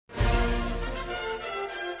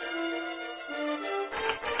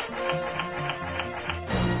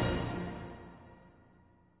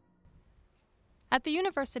At the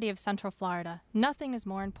University of Central Florida, nothing is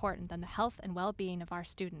more important than the health and well-being of our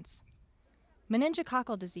students.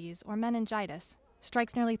 Meningococcal disease, or meningitis,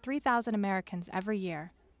 strikes nearly 3,000 Americans every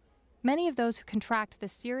year. Many of those who contract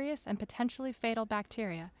this serious and potentially fatal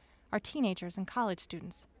bacteria are teenagers and college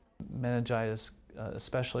students. Meningitis,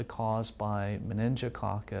 especially caused by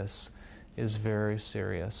meningococcus, is very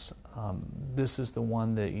serious. This is the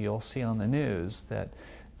one that you'll see on the news, that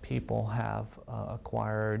people have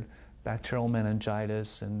acquired bacterial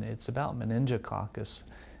meningitis, and it's about meningococcus.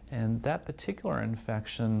 And that particular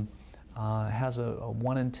infection has a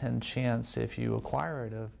 1 in 10 chance, if you acquire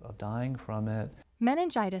it, of dying from it.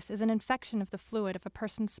 Meningitis is an infection of the fluid of a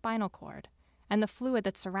person's spinal cord and the fluid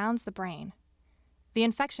that surrounds the brain. The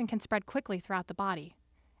infection can spread quickly throughout the body,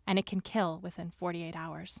 and it can kill within 48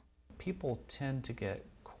 hours. People tend to get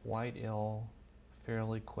quite ill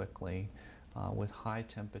fairly quickly with high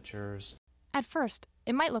temperatures. At first,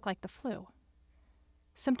 it might look like the flu.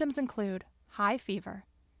 Symptoms include high fever,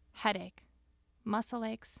 headache, muscle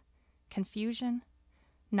aches, confusion,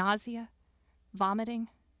 nausea, vomiting,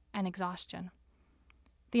 and exhaustion.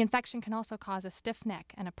 The infection can also cause a stiff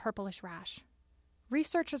neck and a purplish rash.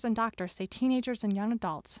 Researchers and doctors say teenagers and young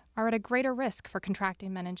adults are at a greater risk for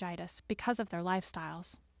contracting meningitis because of their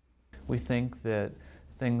lifestyles. We think that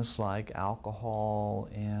things like alcohol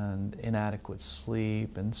and inadequate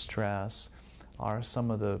sleep and stress are some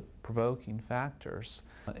of the provoking factors.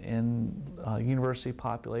 In university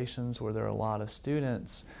populations where there are a lot of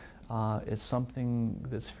students, it's something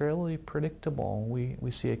that's fairly predictable. We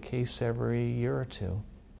see a case every year or two.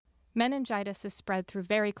 Meningitis is spread through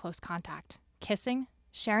very close contact, kissing,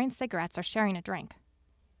 sharing cigarettes, or sharing a drink.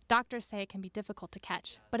 Doctors say it can be difficult to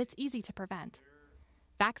catch, but it's easy to prevent.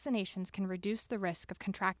 Vaccinations can reduce the risk of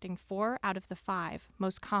contracting 4 out of the 5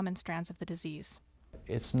 most common strands of the disease.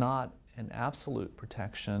 It's not an absolute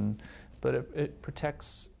protection, but it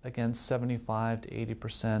protects against 75 to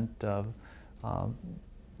 80% of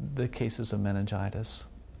the cases of meningitis.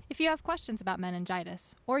 If you have questions about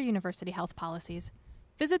meningitis or university health policies,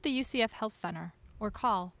 visit the UCF Health Center or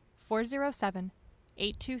call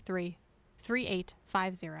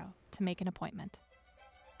 407-823-3850 to make an appointment.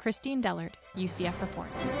 Christine Dellert, UCF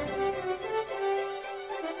Reports.